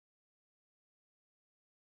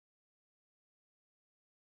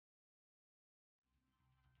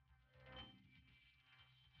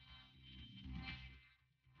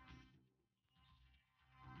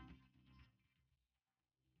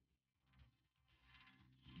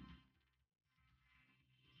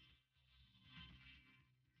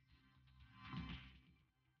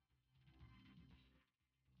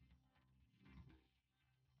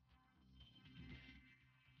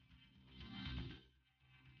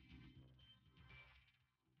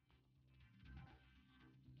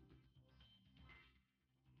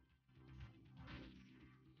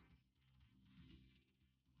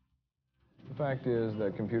fact is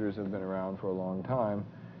that computers have been around for a long time,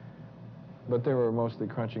 but they were mostly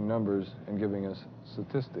crunching numbers and giving us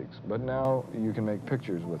statistics. But now you can make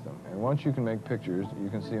pictures with them. And once you can make pictures,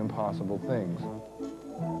 you can see impossible things.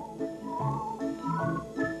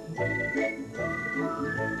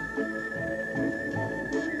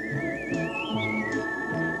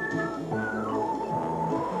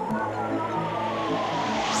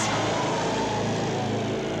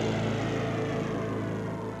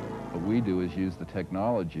 What we do is use the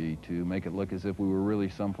technology to make it look as if we were really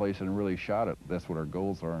someplace and really shot it. That's what our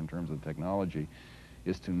goals are in terms of technology,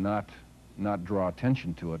 is to not draw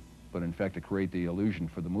attention to it, but in fact to create the illusion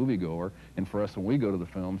for the moviegoer, and for us when we go to the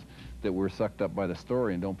films, that we're sucked up by the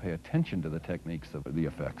story and don't pay attention to the techniques of the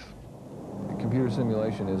effects. Computer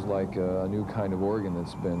simulation is like a new kind of organ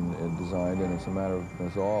that's been designed, and it's a matter of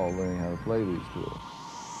us all learning how to play these tools.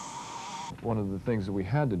 One of the things that we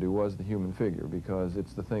had to do was the human figure, because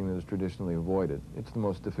it's the thing that is traditionally avoided. It's the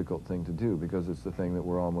most difficult thing to do because it's the thing that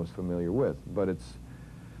we're all most familiar with, but it's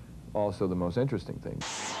also the most interesting thing.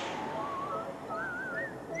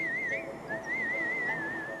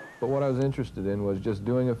 But what I was interested in was just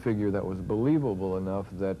doing a figure that was believable enough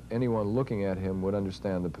that anyone looking at him would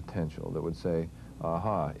understand the potential, that would say,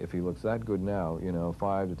 aha, if he looks that good now, you know,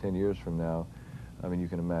 5 to 10 years from now, I mean, you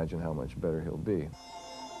can imagine how much better he'll be.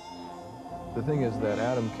 The thing is that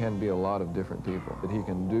Adam can be a lot of different people, that he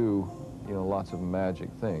can do, you know, lots of magic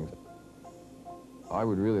things. I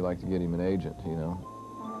would really like to get him an agent, you know.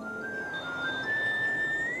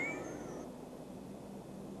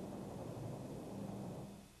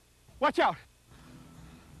 Watch out!